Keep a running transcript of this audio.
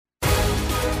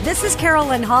This is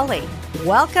Carolyn Hawley.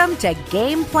 Welcome to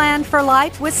Game Plan for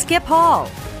Life with Skip Hall.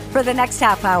 For the next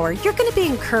half hour, you're going to be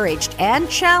encouraged and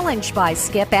challenged by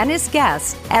Skip and his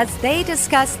guests as they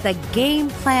discuss the game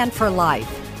plan for life.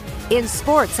 In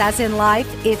sports, as in life,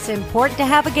 it's important to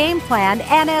have a game plan,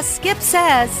 and as Skip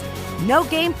says, no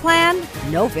game plan,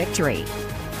 no victory.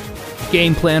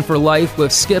 Game Plan for Life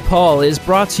with Skip Hall is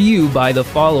brought to you by the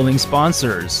following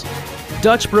sponsors.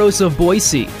 Dutch Bros of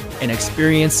Boise, an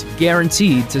experience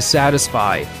guaranteed to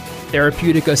satisfy.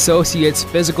 Therapeutic Associates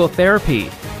Physical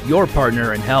Therapy, your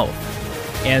partner in health.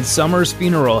 And Summers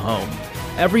Funeral Home.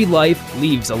 Every life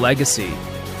leaves a legacy.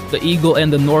 The Eagle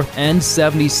and the North End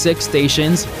 76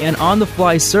 stations and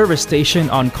on-the-fly service station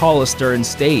on Collister and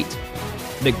State.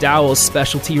 McDowell's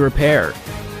Specialty Repair.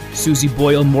 Susie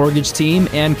Boyle Mortgage Team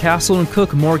and Castle &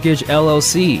 Cook Mortgage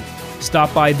LLC.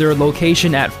 Stop by their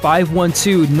location at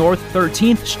 512 North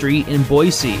 13th Street in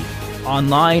Boise.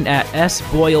 Online at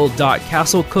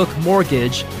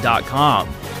sboyle.castlecookmortgage.com.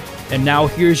 And now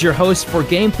here's your host for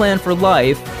Game Plan for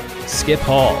Life, Skip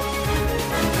Hall.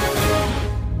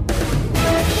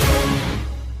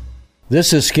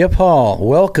 This is Skip Hall.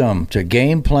 Welcome to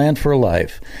Game Plan for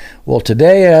Life. Well,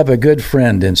 today I have a good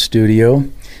friend in studio.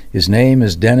 His name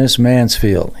is Dennis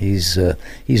Mansfield. He's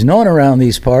known around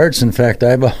these parts. In fact,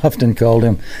 I've often called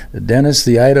him Dennis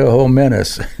the Idaho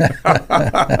Menace.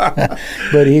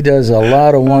 But he does a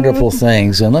lot of wonderful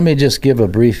things. And let me just give a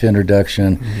brief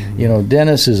introduction. Mm-hmm. You know,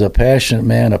 Dennis is a passionate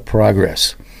man of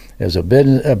progress. As a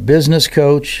business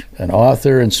coach, an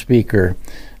author, and speaker,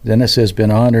 Dennis has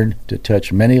been honored to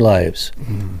touch many lives.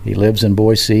 Mm-hmm. He lives in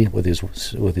Boise with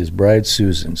his bride,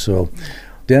 Susan. So,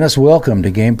 Dennis, welcome to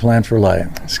Game Plan for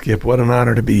Life. Skip, what an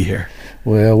honor to be here.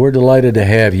 Well, we're delighted to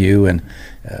have you, and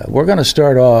we're going to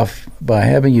start off by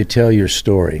having you tell your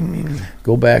story. Mm.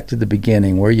 Go back to the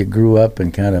beginning, where you grew up,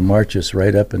 and kind of march us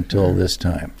right up until this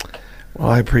time. Well,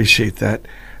 I appreciate that.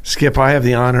 Skip, I have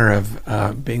the honor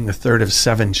of being the third of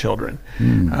 7 children.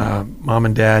 Mm. Mom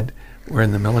and Dad were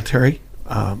in the military.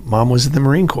 Mom was in the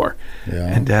Marine Corps,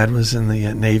 and Dad was in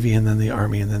the Navy, and then the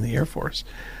Army, and then the Air Force.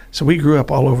 So we grew up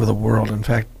all over the world. In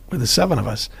fact, with the 7 of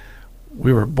us,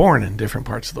 we were born in different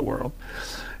parts of the world.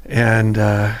 And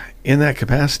in that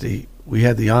capacity, we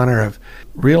had the honor of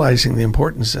realizing the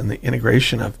importance and the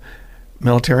integration of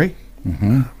military,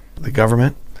 mm-hmm. The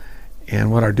government,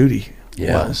 and what our duty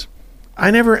was.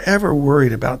 I never, ever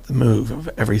worried about the move of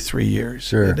every 3 years.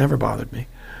 Sure. It never bothered me,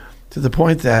 to the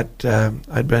point that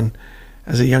I'd been,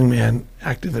 as a young man,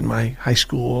 active in my high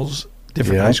schools,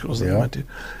 different high schools that I went to. I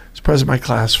was president of my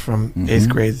class from 8th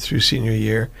grade through senior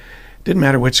year. Didn't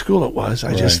matter which school it was.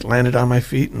 I just landed on my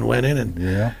feet and went in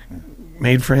and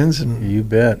made friends and you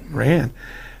bet ran.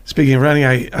 Speaking of running,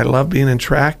 I love being in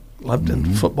track, loved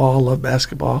in football, loved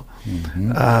basketball.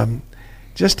 Mm-hmm.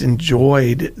 Just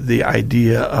enjoyed the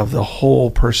idea of the whole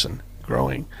person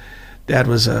growing. Dad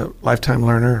was a lifetime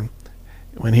learner.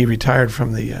 When he retired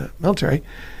from the military,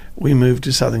 we moved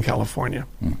to Southern California.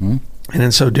 Mm-hmm. And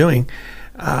in so doing,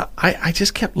 I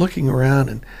just kept looking around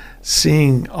and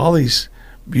seeing all these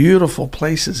beautiful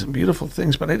places and beautiful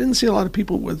things, but I didn't see a lot of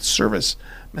people with service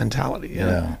mentality. You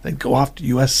know? They'd go off to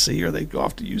USC or they'd go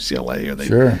off to UCLA or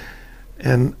they.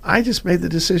 And I just made the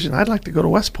decision I'd like to go to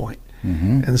West Point.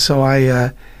 Mm-hmm. And so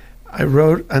I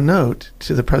wrote a note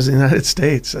to the President of the United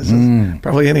States, as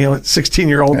probably any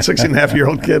 16-year-old,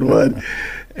 16-and-a-half-year-old kid would.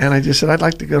 And I just said, I'd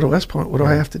like to go to West Point. What do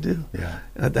I have to do? Yeah.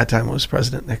 And at that time, it was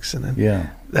President Nixon. And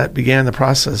that began the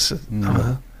process of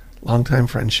a long-time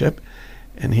friendship.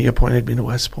 And he appointed me to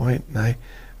West Point. And I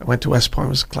went to West Point.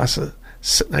 It was a class of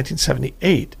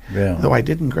 1978, though I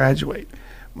didn't graduate.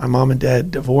 My mom and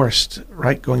dad divorced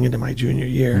right going into my junior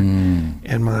year.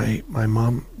 And my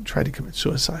mom tried to commit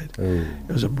suicide. Oh.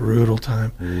 It was a brutal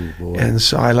time. Oh, boy. And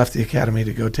so I left the academy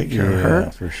to go take care of her. Yeah,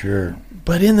 for sure.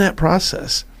 But in that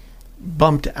process,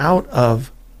 bumped out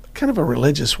of kind of a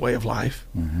religious way of life.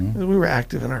 Mm-hmm. We were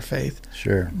active in our faith.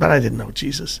 Sure. But I didn't know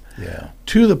Jesus. Yeah.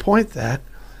 To the point that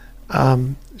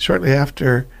shortly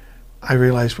after I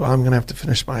realized, well, I'm going to have to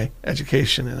finish my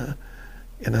education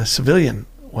in a civilian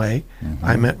way. Mm-hmm.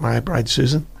 I met my bride,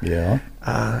 Susan. Yeah.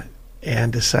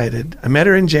 And decided, I met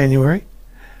her in January,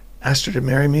 asked her to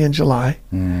marry me in July,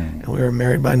 and we were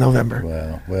married by November.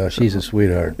 Wow. Well, she's a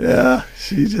sweetheart. Yeah,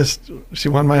 she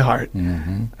won my heart.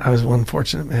 Mm-hmm. I was one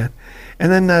fortunate man.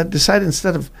 And then decided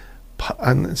instead of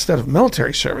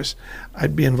military service,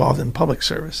 I'd be involved in public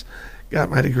service.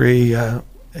 Got my degree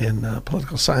in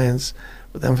political science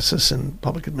with emphasis in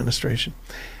public administration.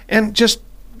 And just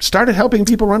started helping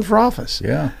people run for office.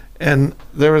 Yeah. And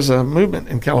there was a movement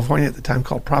in California at the time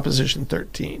called Proposition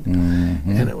 13,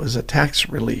 and it was a tax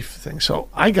relief thing. So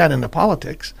I got into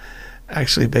politics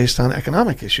actually based on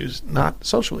economic issues, not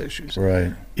social issues.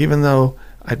 Right. Even though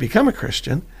I'd become a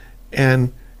Christian,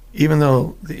 and even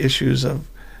though the issues of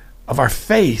our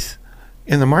faith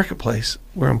in the marketplace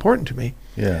were important to me,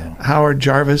 Howard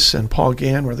Jarvis and Paul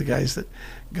Gann were the guys that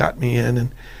got me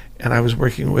in, and I was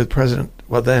working with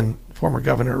then former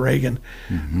Governor Reagan,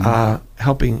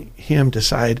 helping him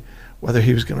decide whether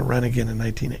he was going to run again in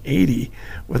 1980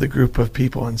 with a group of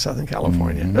people in Southern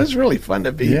California. It was really fun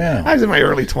to be. Yeah. I was in my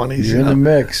early 20s. You're in the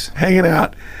mix. Hanging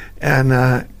out. And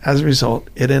as a result,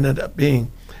 it ended up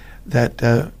being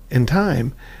that in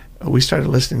time, we started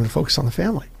listening to Focus on the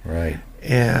Family. Right.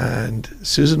 And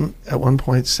Susan at one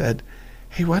point said,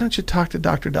 hey, why don't you talk to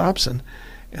Dr. Dobson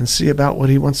and see about what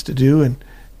he wants to do in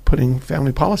putting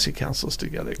family policy councils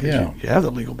together? Because you have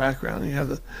the legal background, and you have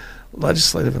the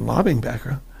legislative and lobbying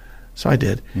background. So I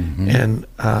did. And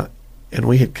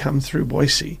we had come through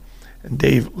Boise, and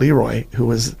Dave Leroy, who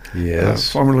was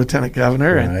former lieutenant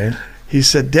governor, and he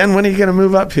said, Den, when are you going to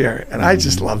move up here? And I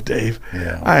just love Dave.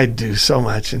 I do so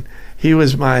much. And he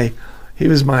was my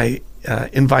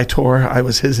invitor. I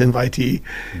was his invitee.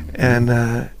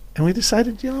 And we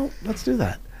decided, let's do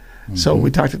that. So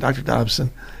we talked to Dr.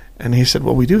 Dobson, and he said,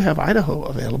 well, we do have Idaho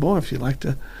available if you'd like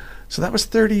to. So that was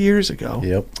 30 years ago.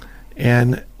 Yep.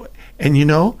 And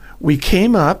we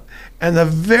came up, and the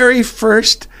very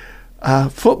first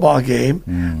football game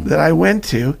that I went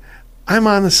to, I'm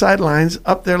on the sidelines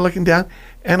up there looking down,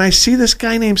 and I see this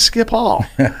guy named Skip Hall.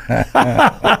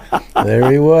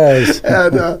 There he was.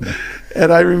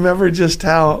 And I remember just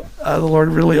how the Lord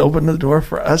really opened the door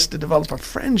for us to develop a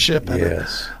friendship and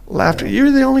laughter.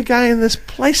 You're the only guy in this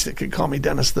place that could call me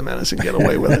Dennis the Menace and get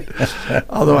away with it.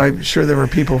 Although I'm sure there were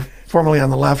people formerly on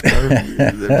the left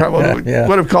that probably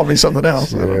would have called me something else.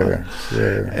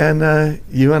 Sure. And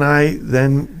you and I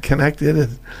then connected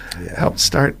and helped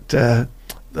start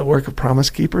the work of Promise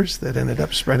Keepers that ended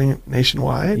up spreading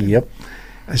nationwide. Yep.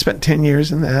 I spent 10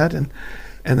 years in that, and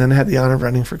then had the honor of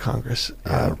running for Congress.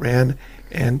 Ran,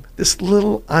 and this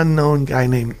little unknown guy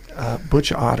named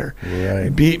Butch Otter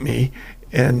beat me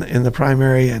in the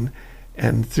primary,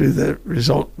 and through the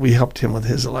result, we helped him with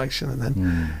his election. And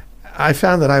then I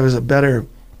found that I was a better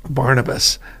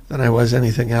Barnabas than I was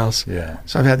anything else.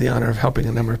 So I've had the honor of helping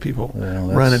a number of people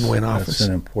run and win office. That's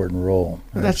an important role.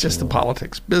 But that's just the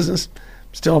politics. Business,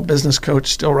 still a business coach,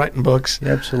 still writing books.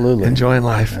 Absolutely. Enjoying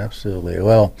life. Absolutely.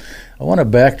 Well, I want to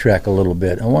backtrack a little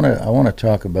bit. I want to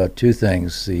talk about two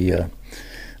things. The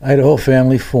Idaho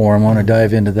Family Forum, I want to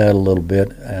dive into that a little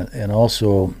bit, and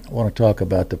also I want to talk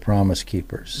about the Promise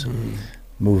Keepers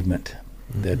movement.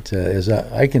 That as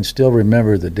I can still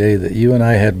remember the day that you and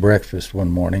I had breakfast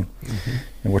one morning,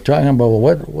 and we're talking about,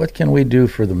 well, what can we do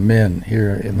for the men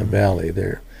here in the valley?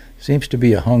 There seems to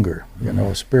be a hunger,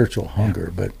 a spiritual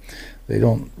hunger, but they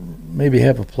don't maybe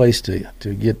have a place to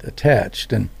get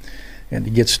attached and to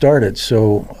get started.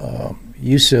 So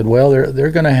you said, well,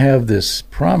 they're going to have this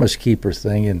Promise Keeper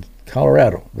thing in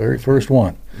Colorado, very first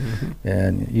one.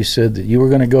 And you said that you were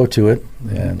going to go to it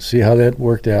and see how that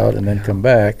worked out, and then come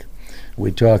back.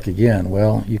 We'd talk again.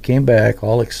 Well, you came back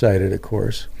all excited, of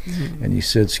course, and you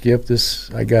said, Skip,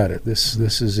 I got it. This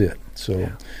is it.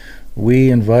 So we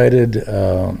invited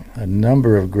a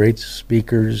number of great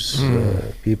speakers,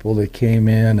 people that came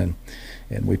in,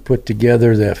 and we put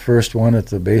together that first one at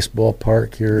the baseball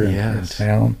park here in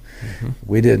town.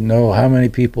 We didn't know how many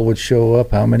people would show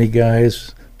up, how many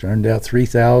guys. Turned out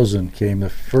 3,000 came the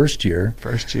first year.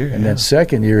 And then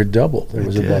second year it doubled. There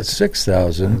was about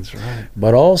 6,000. That's right.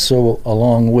 But also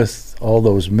along with all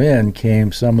those men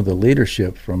came some of the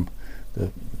leadership from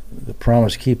the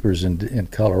Promise Keepers in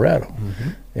Colorado.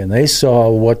 And they saw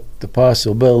what the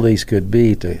possibilities could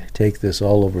be to take this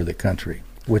all over the country,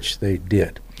 which they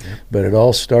did. But it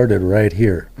all started right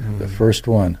here, the first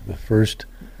one, the first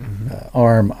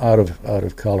arm out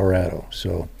of Colorado.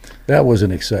 So that was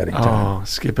an exciting time. Oh,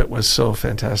 Skip, it was so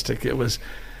fantastic. It was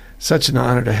such an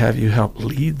honor to have you help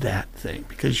lead that thing,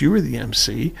 because you were the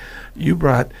MC. You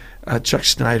brought Chuck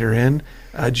Snyder in,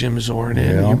 Jim Zorn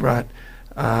in. You brought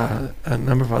a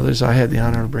number of others. I had the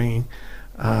honor of bringing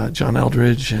John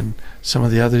Eldridge and some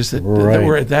of the others that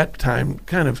were at that time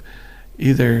kind of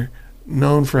either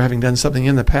known for having done something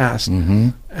in the past,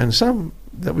 and some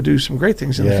that would do some great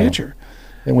things in the future.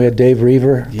 And we had Dave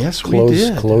Reaver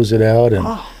close it out,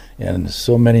 and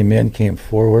so many men came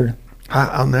forward.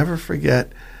 I'll never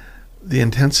forget the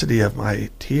intensity of my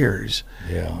tears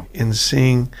in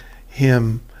seeing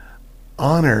him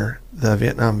honor the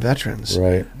Vietnam veterans,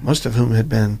 most of whom had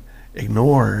been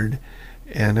ignored,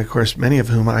 and of course many of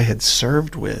whom I had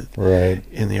served with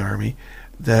in the Army.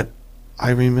 That I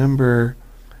remember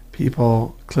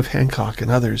people, Cliff Hancock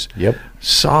and others, Yep.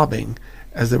 sobbing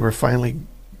as they were finally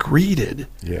greeted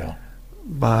Yeah.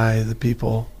 by the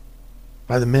people,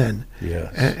 by the men,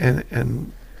 Yes. and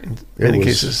in many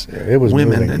cases, it was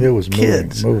women moving. and It was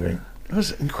kids. moving. It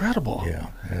was incredible. Yeah,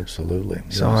 absolutely.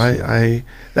 So Yes.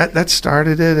 that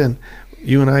started it, and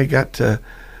you and I got to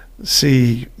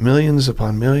see millions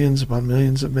upon millions upon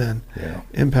millions of men Yeah.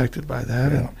 impacted by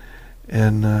that, Yeah.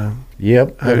 and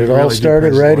Yep, I but it really all do started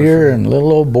praise the right Lord here for in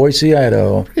little old Boise,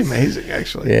 Idaho. pretty amazing,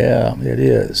 actually. Yeah, it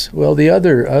is. Well, the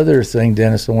other thing,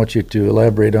 Dennis, I want you to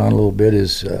elaborate on a little bit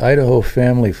is Idaho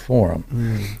Family Forum.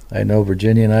 I know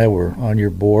Virginia and I were on your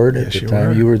board at Yes, the you time.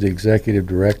 were. You were the executive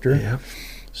director. Yeah.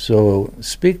 So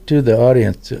speak to the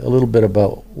audience a little bit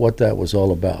about what that was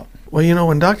all about. Well, you know,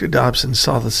 when Dr. Dobson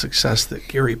saw the success that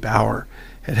Gary Bauer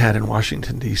had had in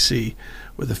Washington, D.C.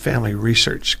 with the Family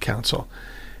Research Council,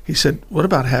 he said, what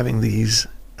about having these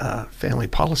family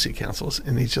policy councils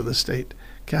in each of the state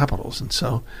capitals? And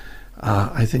so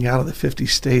I think out of the 50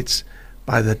 states,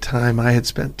 by the time I had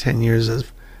spent 10 years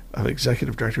of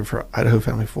executive director for Idaho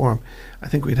Family Forum, I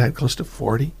think we'd had close to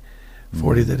 40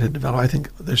 that had developed. I think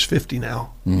there's 50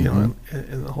 now, you know,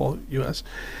 in the whole U.S.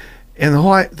 And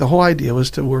the whole idea was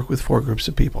to work with 4 groups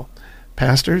of people: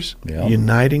 pastors, Yeah.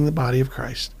 uniting the body of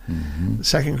Christ. Mm-hmm. The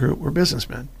second group were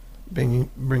businessmen,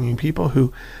 bringing people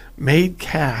who made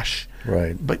cash,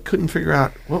 Right. but couldn't figure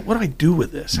out what do I do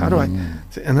with this? How do I?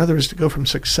 In other words, to go from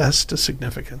success to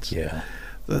significance. Yeah.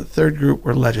 The third group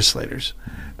were legislators,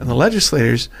 and the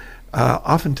legislators,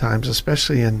 oftentimes,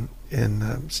 especially in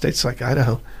states like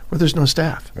Idaho, where there's no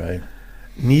staff, Right.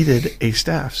 needed a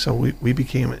staff. So we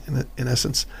became, in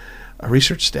essence, a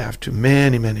research staff to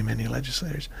many, many, many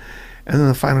legislators. And then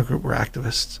the final group were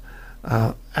activists.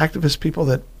 Activist people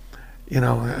that, you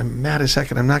know, I'm mad as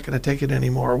heck and I'm not going to take it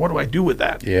anymore. What do I do with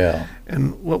that? Yeah.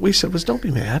 And what we said was, don't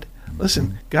be mad.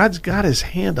 Listen, God's got his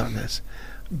hand on this.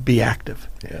 Be active.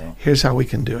 Yeah. Here's how we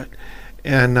can do it.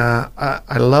 And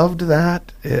I loved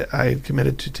that. I had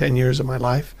committed to 10 years of my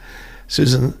life.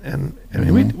 Susan and I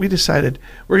mean, we decided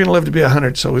we're going to live to be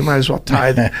 100, so we might as well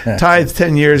tithe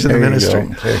 10 years in the ministry.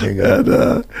 There you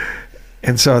go.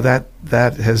 And so that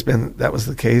was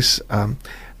the case.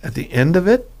 At the end of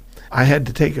it, I had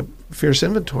to take a fierce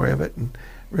inventory of it and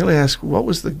really ask, what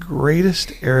was the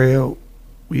greatest area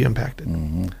we impacted?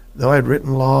 Mm-hmm. Though I'd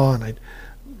written law and I'd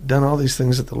done all these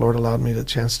things that the Lord allowed me the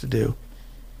chance to do,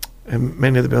 and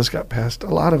many of the bills got passed,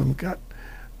 a lot of them got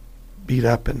beat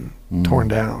up and torn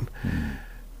down.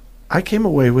 I came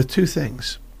away with 2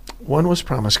 things. One was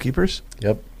Promise Keepers,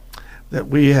 Yep. that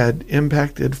we had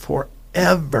impacted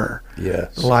forever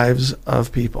Yes. the lives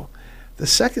of people. The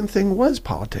second thing was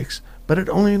politics, but it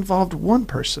only involved one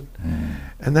person,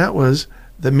 and that was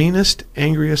the meanest,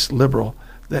 angriest liberal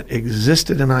that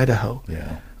existed in Idaho.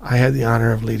 Yeah. I had the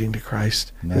honor of leading to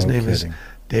Christ. No His name is kidding.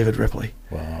 David Ripley.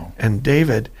 Wow. And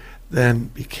David then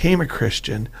became a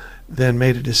Christian, then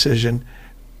made a decision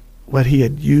what he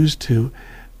had used to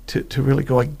really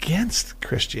go against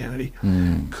Christianity.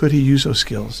 Could he use those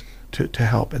skills to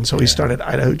help? And so he started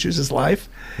Idaho Chooses Life.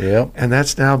 Yep. And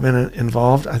that's now been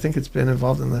involved. I think it's been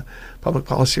involved in the public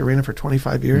policy arena for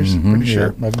 25 years, pretty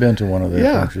sure. Yeah. I've been to one of their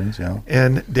Yeah. functions. Yeah.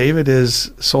 And David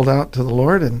is sold out to the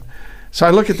Lord. And so I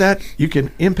look at that. You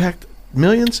can impact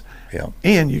millions, Yeah.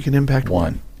 and you can impact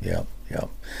one. Yep. Yep.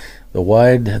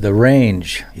 The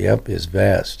range, is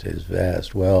vast. Is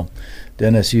vast. Well,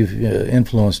 Dennis, you've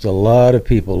influenced a lot of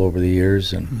people over the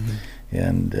years,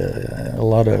 and a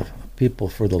lot of people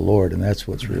for the Lord, and that's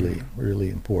what's really, really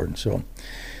important. So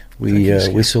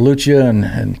we salute you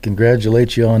and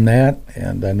congratulate you on that.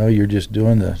 And I know you're just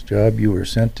doing the job you were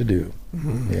sent to do.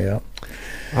 Yeah.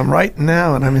 I'm writing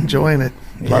now, and I'm enjoying it.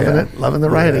 Loving it. Loving the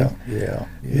writing. Yeah.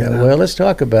 You know? Well, let's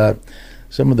talk about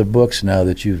some of the books now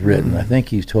that you've written. I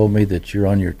think you told me that you're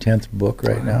on your 10th book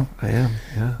right now. I am,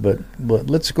 yeah. But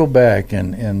let's go back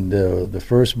and the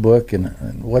first book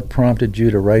and what prompted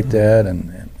you to write that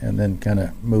and then kind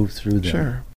of move through them.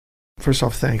 Sure. First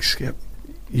off, thanks, Skip.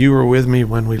 You were with me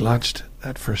when we launched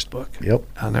that first book. Yep.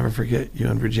 I'll never forget you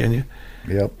in Virginia.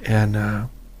 Yep. And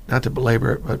not to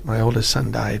belabor it, but my oldest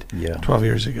son died 12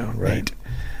 years ago, Right.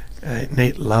 Nate.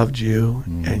 Nate loved you,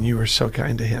 and you were so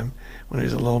kind to him. When he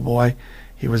was a little boy,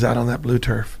 he was out on that blue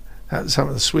turf. Some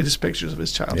of the sweetest pictures of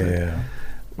his childhood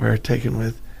were taken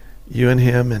with you and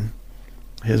him and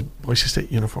his Boise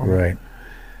State uniform. Right.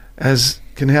 As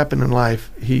can happen in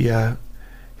life, he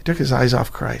took his eyes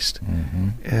off Christ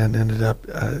and ended up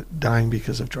dying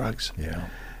because of drugs. Yeah.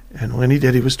 And when he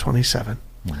did, he was 27.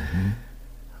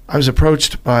 I was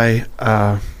approached by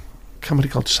a company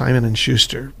called Simon &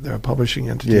 Schuster. They're a publishing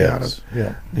entity out of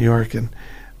New York, and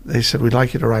they said, we'd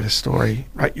like you to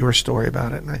write your story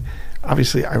about it. And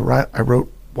I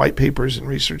wrote white papers and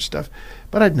research stuff,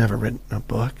 but I'd never written a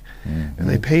book. And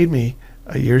they paid me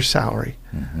a year's salary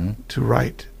to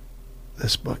write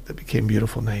this book that became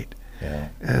Beautiful Nate. Yeah.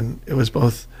 And it was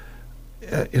both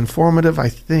informative, I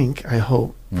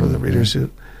hope, for the readers who,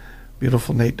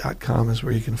 beautifulnate.com is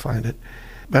where you can find it.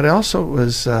 But it also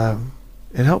was,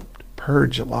 it helped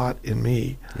purge a lot in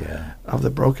me of the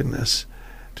brokenness,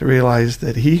 to realize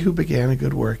that he who began a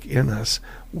good work in us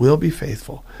will be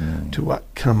faithful to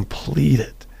complete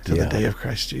it to the day of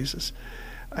Christ Jesus.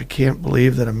 I can't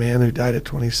believe that a man who died at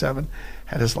 27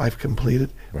 had his life completed,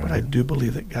 but I do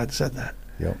believe that God said that.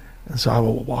 Yep. And so I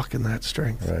will walk in that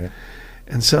strength. Right.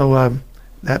 And so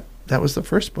that was the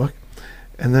first book.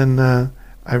 And then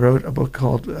I wrote a book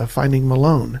called Finding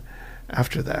Malone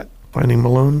after that. Finding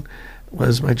Malone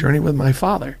was my journey with my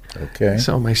father. Okay.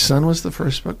 So my son was the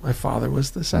first book. My father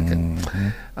was the second.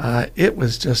 It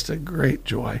was just a great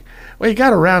joy. Well, you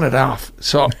got to round it off.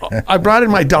 So I brought in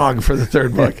my dog for the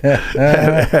third book.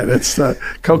 And it's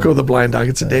Coco the Blind Dog.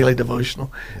 It's a daily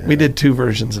devotional. Yeah. We did 2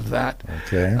 versions of that.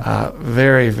 Okay.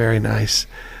 Very, very nice.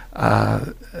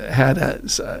 Had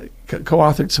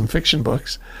co-authored some fiction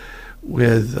books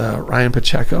with Ryan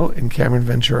Pacheco and Cameron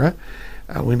Ventura.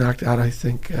 We knocked out, I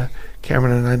think,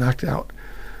 Cameron and I knocked out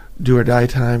Do or Die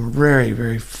Time. Very,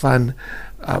 very fun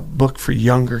book for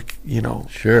younger,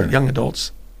 young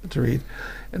adults to read.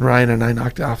 And Ryan and I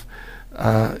knocked off,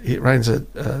 Ryan's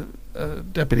a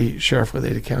deputy sheriff with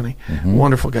Ada County.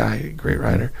 Wonderful guy, great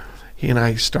writer. He and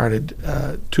I started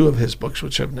 2 of his books,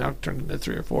 which have now turned into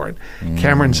 3 or 4. And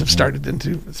Cameron's have started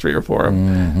into 3 or 4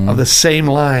 of the same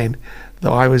line,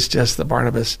 though I was just the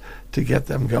Barnabas to get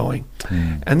them going.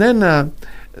 And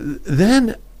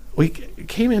then we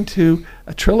came into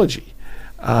a trilogy.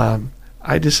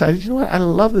 I decided, I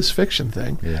love this fiction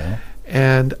thing. Yeah.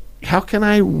 And how can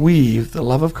I weave the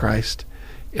love of Christ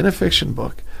in a fiction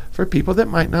book for people that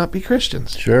might not be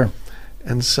Christians? Sure.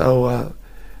 And so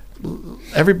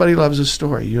everybody loves a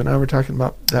story. You and I were talking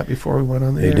about that before we went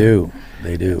on the air.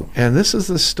 They do. And this is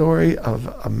the story of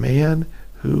a man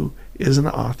who is an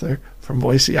author from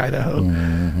Boise, Idaho,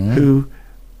 who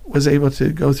was able to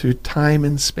go through time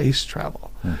and space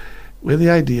travel with the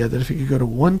idea that if he could go to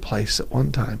one place at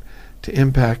one time to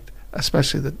impact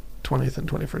especially the 20th and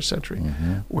 21st century,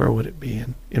 where would it be?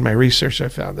 And in my research, I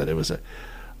found that it was a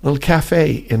little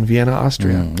cafe in Vienna,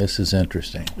 Austria. This is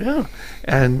interesting. Yeah.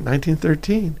 And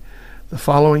 1913, the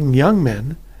following young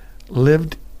men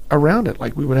lived around it.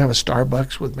 Like we would have a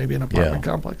Starbucks with maybe an apartment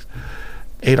complex.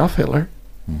 Adolf Hitler,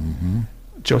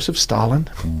 Joseph Stalin,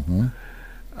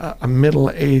 a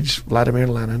middle-aged Vladimir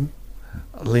Lenin,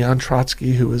 Leon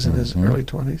Trotsky, who was in his early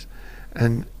 20s.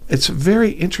 And it's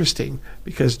very interesting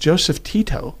because Joseph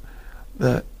Tito,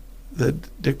 the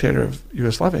dictator of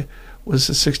Yugoslavia, was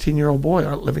a 16-year-old boy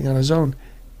living on his own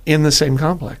in the same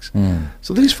complex.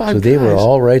 So these 5 guys... So they were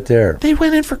all right there. They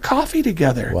went in for coffee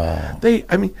together. Wow.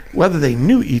 Whether they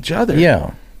knew each other...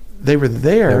 Yeah. They were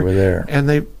there. They were there.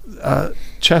 And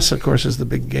chess, of course, is the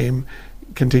big game,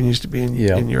 continues to be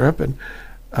in Europe. And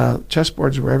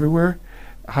chessboards were everywhere.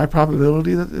 High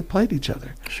probability that they played each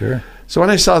other. Sure. So when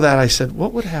I saw that, I said,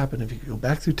 what would happen if you could go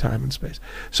back through time and space?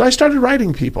 So I started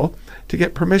writing people to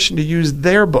get permission to use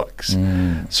their books.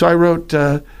 So I wrote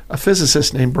a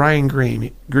physicist named Brian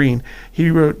Greene. He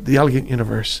wrote The Elegant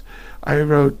Universe. I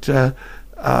wrote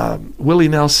Willie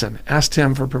Nelson, asked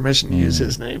him for permission to use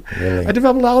his name. Really? I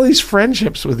developed all these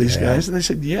friendships with these guys, and they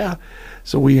said, yeah.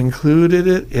 So we included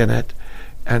it in it,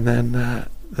 and then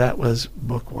that was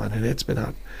book 1, and it's been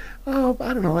out, I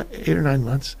don't know, 8 or 9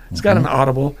 months. It's got an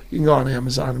Audible. You can go on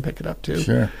Amazon and pick it up, too.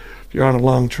 Sure. If you're on a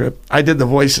long trip. I did the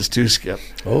voices, too, Skip.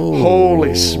 Oh,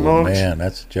 holy smokes. Man,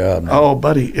 that's a job. Man. Oh,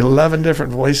 buddy, 11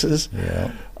 different voices.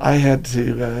 Yeah. I had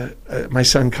to, my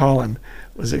son Colin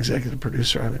was executive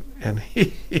producer on it, and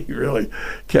he really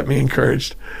kept me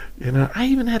encouraged. I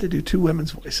even had to do 2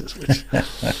 women's voices, which, I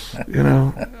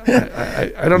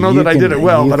don't know that I did it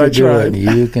well, but I tried.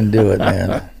 You can do it,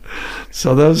 man.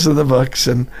 So those are the books,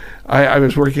 and I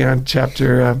was working on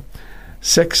chapter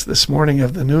 6 this morning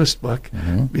of the newest book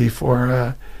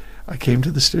before I came to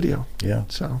the studio. Yeah.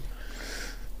 So,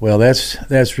 well,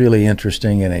 that's really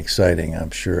interesting and exciting,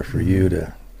 I'm sure, for you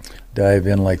to dive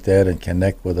in like that and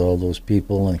connect with all those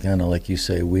people and kind of, like you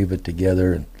say, weave it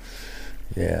together. And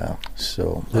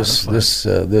so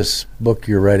this book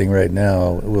you're writing right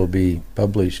now will be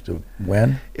published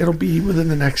when? It'll be within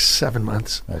the next 7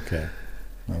 months. Okay.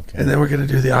 And then we're going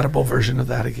to do the Audible version of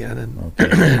that again, and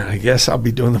I guess I'll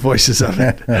be doing the voices of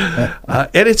it. And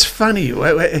it's funny,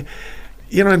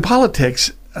 in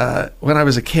politics, when I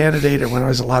was a candidate or when I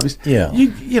was a lobbyist, Yeah.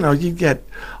 you get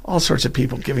all sorts of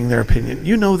people giving their opinion.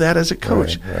 You know that as a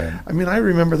coach. Right. I mean, I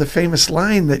remember the famous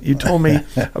line that you told me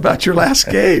about your last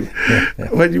game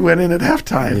when you went in at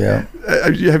halftime. Yeah.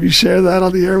 Have you shared that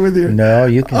on the air with you? No,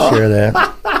 you can share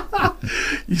that.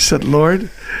 You said, Lord,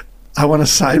 I want a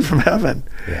sign from heaven.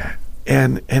 Yeah.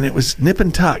 And it was nip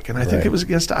and tuck, and I think Right. it was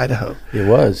against Idaho. It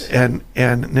was. And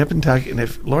nip and tuck, and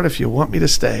if you want me to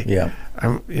stay, Yeah.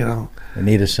 We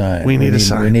need a sign. We need a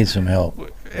sign. We need some help.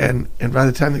 And by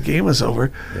the time the game was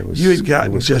over, you had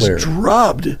gotten just clear.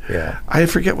 drubbed. Yeah. I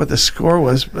forget what the score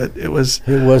was, but it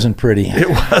wasn't pretty. It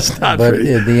was not but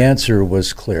pretty. the answer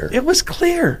was clear. It was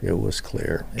clear. It was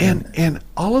clear. And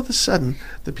all of a sudden,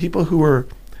 the people who were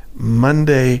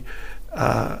Monday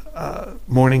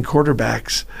morning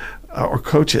quarterbacks or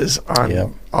coaches on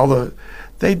Yep.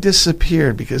 they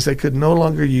disappeared because they could no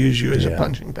longer use you as a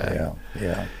punching bag.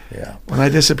 Yeah. When I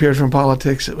disappeared from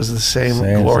politics, it was the same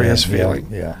glorious feeling.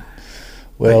 Yeah.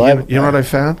 Well, Well, you know what I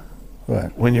found?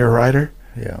 What? When you're a writer,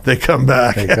 Yeah. they come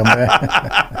back. They come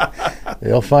back.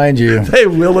 They'll find you. They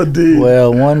will indeed.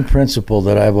 Well, one principle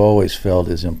that I've always felt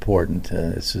is important,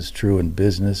 this is true in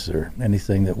business or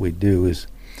anything that we do, is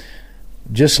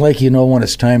just like you know when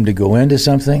it's time to go into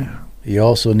something, you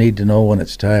also need to know when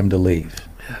it's time to leave.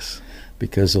 Yes.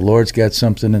 Because the Lord's got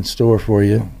something in store for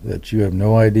you that you have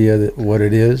no idea what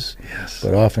it is. Yes.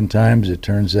 But oftentimes it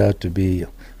turns out to be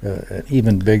an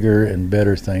even bigger and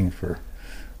better thing for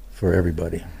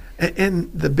everybody.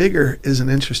 And the bigger is an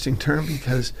interesting term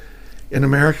because in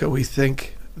America we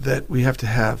think that we have to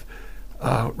have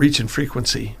reach and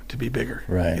frequency to be bigger.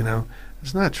 Right.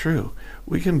 It's not true.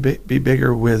 We can be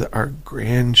bigger with our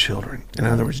grandchildren. In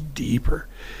other words, deeper.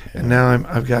 And now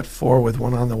I've got 4 with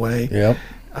 1 on the way. Yep.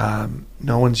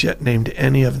 No one's yet named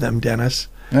any of them Dennis.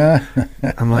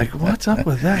 I'm like, what's up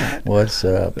with that? What's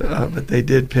up? But they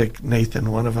did pick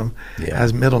Nathan, one of them,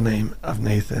 as middle name of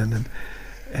Nathan.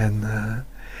 And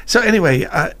so anyway,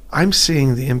 I'm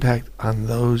seeing the impact on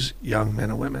those young men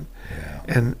and women,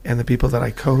 and the people that I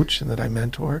coach and that I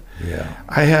mentor. Yeah.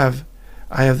 I have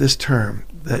this term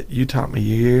that you taught me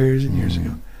years and years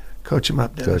ago. Coach them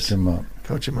up, Dennis. Coach them up.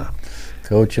 Coach them up.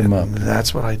 Coach them up.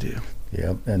 That's what I do.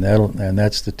 Yep. And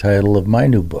that's the title of my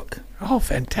new book. Oh,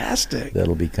 fantastic.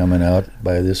 That'll be coming out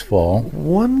by this fall.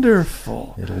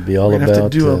 Wonderful. It'll be all We're about... We're going to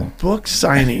have to do a book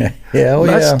signing.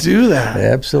 Let's do that.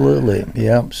 Absolutely.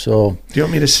 Yep. So... Do you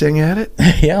want me to sing at it?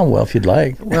 Yeah, well, if you'd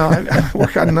like. Well, I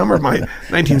work on a number of my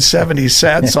 1970s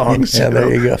sad songs.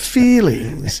 There you go.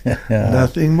 Feelings.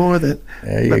 Nothing more than...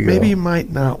 There you but go. Maybe you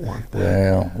might not want that.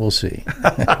 Well, we'll see.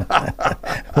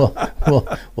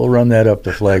 we'll run that up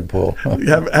the flagpole.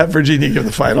 Have Virginia give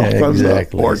the final thumbs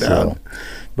up or down.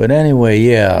 But anyway,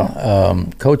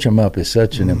 coach them up is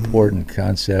such an important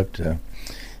concept, and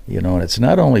it's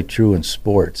not only true in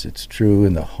sports, it's true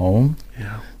in the home,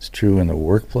 it's true in the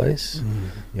workplace,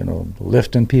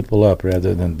 lifting people up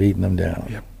rather than beating them down.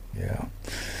 Yep. Yeah.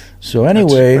 So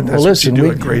anyway, that's listen, what you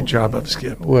do a great job of,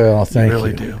 Skip. Well, thank you. You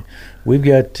really do. We've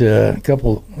got a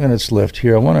couple minutes left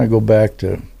here. I want to go back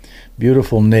to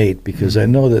beautiful Nate because I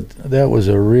know that was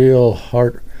a real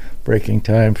heartbreaking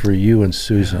time for you and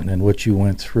Susan and what you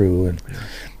went through.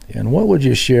 And what would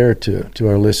you share to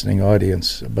our listening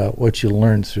audience about what you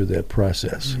learned through that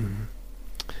process?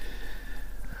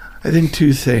 I think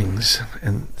 2 things,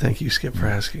 and thank you, Skip, for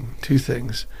asking. 2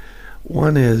 things.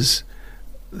 One is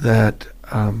that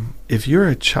if you're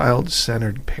a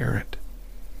child-centered parent,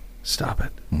 stop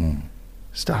it.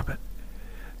 Stop it.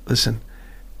 Listen,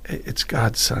 it's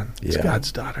God's son. It's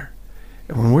God's daughter.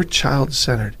 And when we're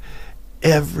child-centered,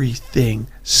 everything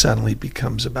suddenly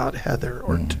becomes about Heather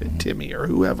or Timmy or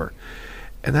whoever.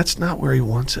 And that's not where he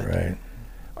wants it. Right.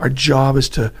 Our job is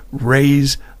to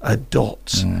raise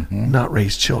adults, not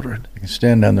raise children. They can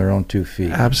stand on their own 2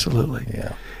 feet. Absolutely.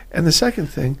 Yeah. And the second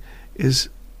thing is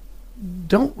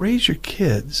don't raise your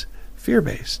kids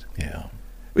fear-based. Yeah.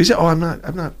 We say, I'm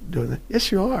not doing that. Yes,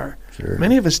 you are. Sure.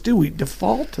 Many of us do. We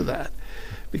default to that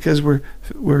because we're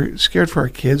scared for our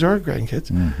kids or our grandkids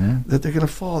that they're going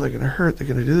to fall, they're going to hurt, they're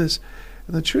going to do this.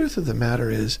 And the truth of the matter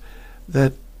is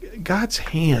that God's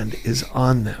hand is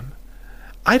on them.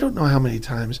 I don't know how many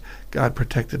times God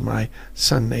protected my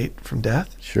son Nate from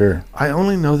death. Sure. I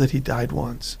only know that he died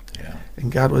once. Yeah.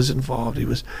 And God was involved. He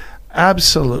was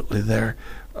absolutely there.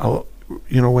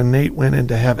 When Nate went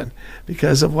into heaven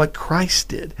because of what Christ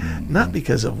did, not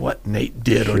because of what Nate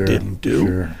did or didn't do.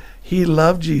 Sure. He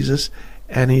loved Jesus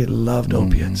and he loved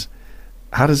opiates.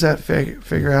 How does that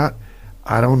figure out?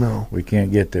 I don't know. We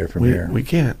can't get there from here. We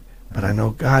can't, but I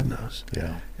know God knows.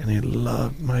 Yeah. And he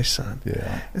loved my son.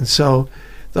 Yeah. And so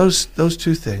those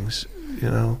 2 things,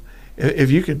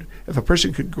 If a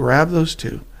person could grab those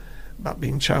two, about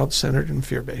being child-centered and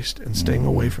fear-based and staying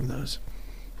away from those,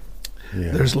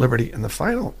 there's liberty. And the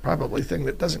final probably thing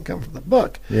that doesn't come from the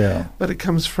book, but it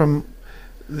comes from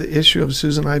the issue of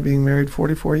Susan and I being married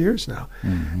 44 years now.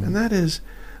 And that is,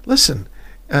 listen,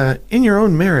 in your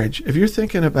own marriage, if you're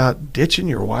thinking about ditching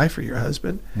your wife or your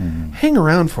husband, hang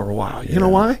around for a while. You know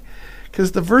why?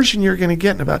 Because the version you're going to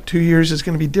get in about 2 years is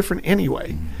going to be different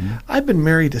anyway. I've been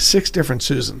married to 6 different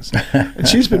Susans, and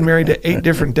she's been married to 8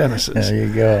 different Dennises. There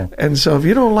you go. And so if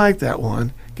you don't like that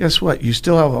one, guess what? You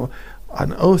still have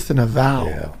an oath and a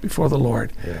vow before the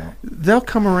Lord. They'll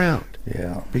come around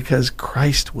because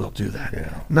Christ will do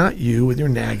that. Not you with your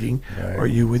nagging or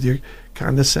you with your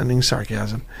condescending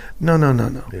sarcasm. No.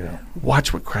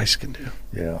 Watch what Christ can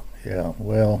do.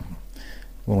 Well,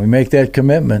 when we make that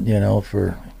commitment,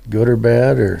 for good or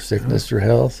bad or sickness or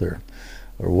health or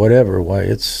whatever, why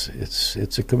it's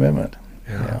a commitment.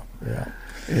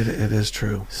 It is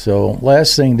true. So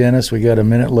last thing, Dennis, we got a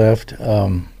minute left.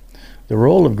 The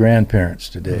role of grandparents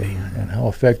today and how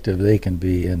effective they can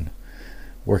be in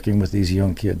working with these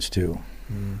young kids too.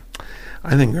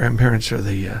 I think grandparents are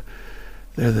they're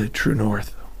the true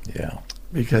north.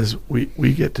 Because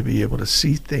we get to be able to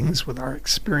see things with our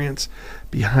experience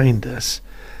behind us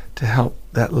to help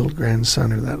that little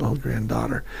grandson or that little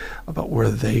granddaughter about where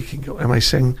they can go. Am I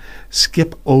saying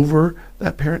skip over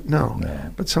that parent? No.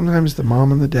 But sometimes the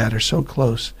mom and the dad are so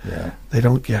close, they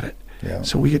don't get it.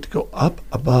 So we get to go up,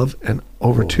 above, and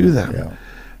over to them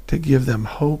to give them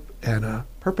hope and a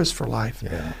purpose for life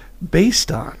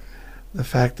based on the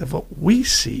fact of what we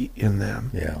see in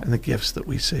them and the gifts that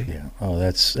we see. Oh,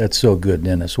 that's so good,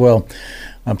 Dennis. Well,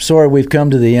 I'm sorry we've come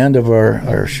to the end of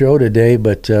our show today,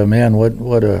 but man,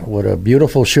 what a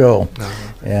beautiful show,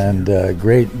 and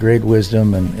great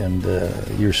wisdom and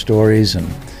your stories and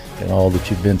all that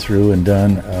you've been through and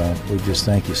done. We just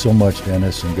thank you so much,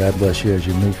 Dennis, and God bless you as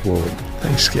you move forward.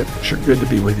 Thanks, Skip. Sure good to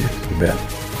be with you. You bet.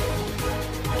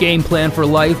 Game Plan for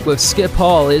Life with Skip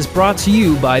Hall is brought to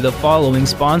you by the following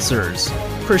sponsors: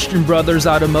 Christian Brothers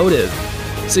Automotive,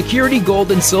 Security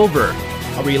Gold and Silver,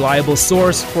 a reliable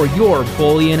source for your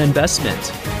bullion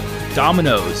investment;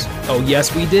 Domino's, oh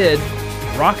yes we did;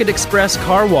 Rocket Express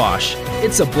Car Wash,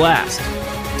 it's a blast;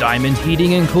 Diamond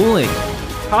Heating and Cooling;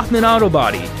 Hoffman Auto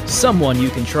Body, someone you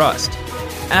can trust;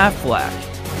 Aflac,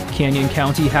 Canyon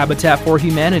County Habitat for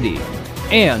Humanity;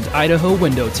 and Idaho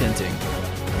Window Tinting.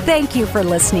 Thank you for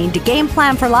listening to Game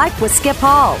Plan for Life with Skip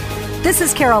Hall. This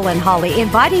is Carolyn Hawley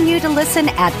inviting you to listen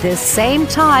at this same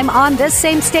time on this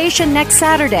same station next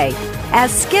Saturday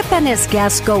as Skip and his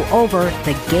guests go over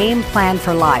the Game Plan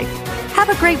for Life. Have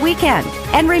a great weekend.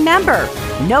 And remember,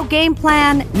 no game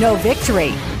plan, no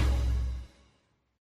victory.